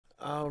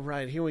All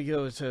right, here we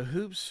go. It's a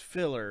hoops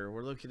filler.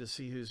 We're looking to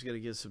see who's going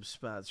to get some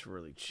spots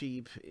really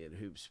cheap in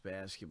hoops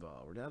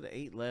basketball. We're down to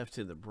 8 left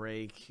in the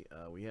break.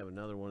 We have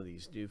another one of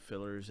these new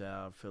fillers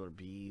out, filler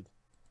B.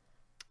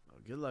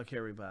 Good luck,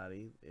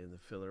 everybody, in the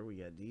filler. We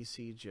got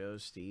DC, Joe,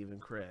 Steve,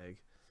 and Craig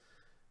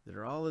that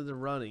are all in the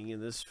running in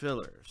this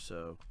filler.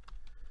 So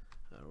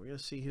we're going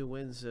to see who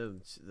wins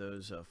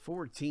those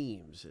 4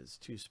 teams. It's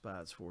 2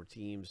 spots, 4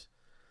 teams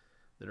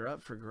that are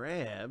up for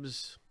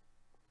grabs.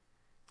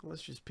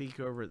 Let's just peek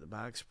over at the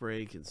box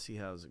break and see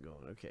how's it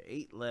going. Okay,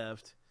 8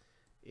 left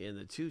in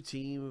the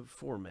 2-team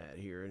format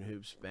here in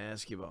hoops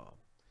basketball.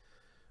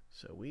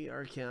 So we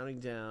are counting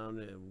down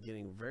and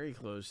getting very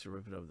close to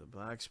ripping up the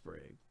box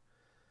break.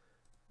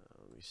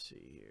 Let me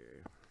see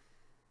here.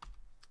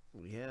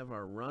 We have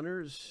our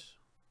runners.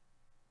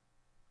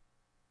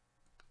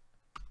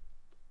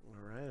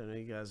 All right, I know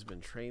you guys have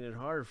been training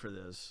hard for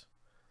this.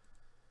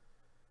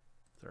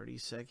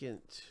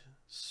 30-second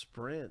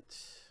sprint.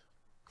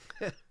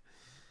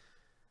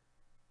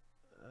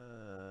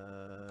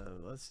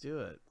 Let's do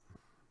it.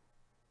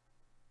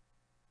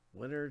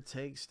 Winner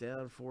takes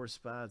down 4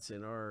 spots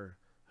in our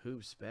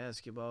hoops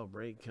basketball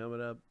break coming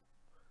up.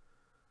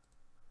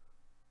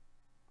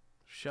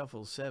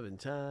 Shuffle 7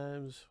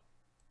 times.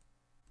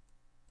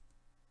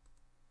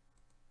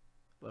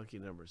 Lucky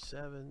number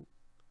 7.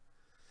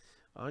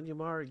 On your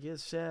mark, get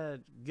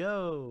set,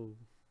 go.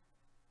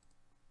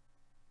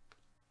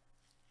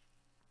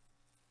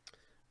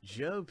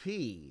 Joe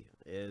P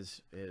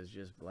is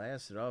just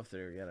blasted off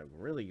there. Got a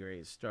really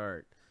great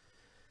start.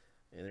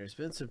 And there's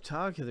been some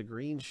talk of the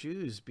green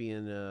shoes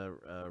being a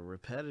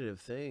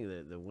repetitive thing,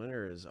 that the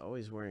winner is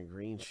always wearing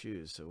green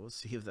shoes. So we'll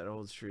see if that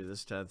holds true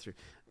this time through.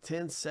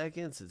 10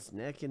 seconds, it's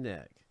neck and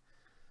neck.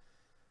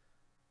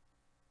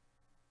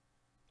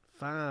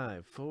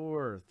 5,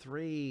 4,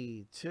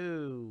 3,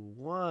 2,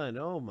 1.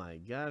 Oh my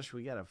gosh,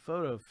 we got a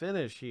photo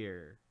finish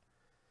here.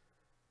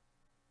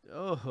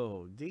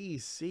 Oh,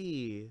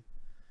 DC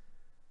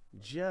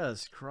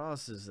just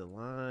crosses the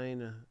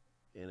line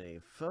in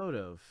a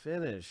photo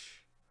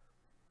finish.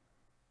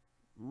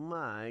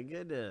 My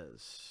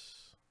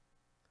goodness.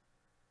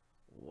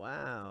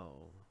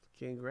 Wow.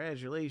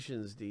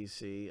 Congratulations,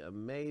 DC.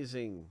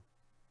 Amazing.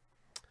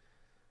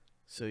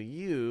 So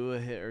you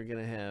are going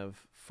to have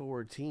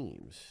 4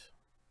 teams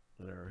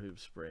in our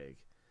hoops break.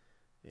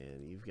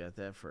 And you've got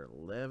that for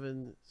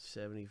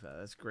 $11.75.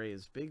 That's great.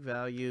 It's big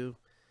value.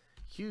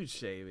 Huge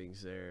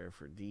savings there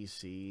for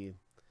DC.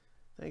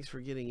 Thanks for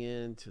getting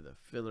into the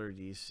filler,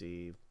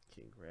 DC.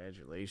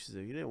 Congratulations.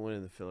 If you didn't win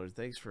in the filler,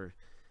 thanks for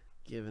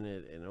giving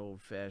it an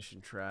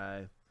old-fashioned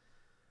try.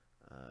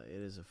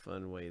 It is a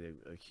fun way to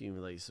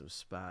accumulate some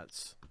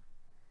spots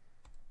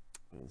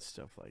and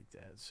stuff like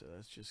that. So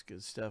that's just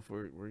good stuff.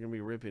 We're going to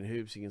be ripping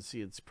hoops. You can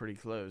see it's pretty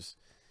close.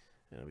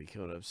 And it'll be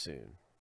coming up soon.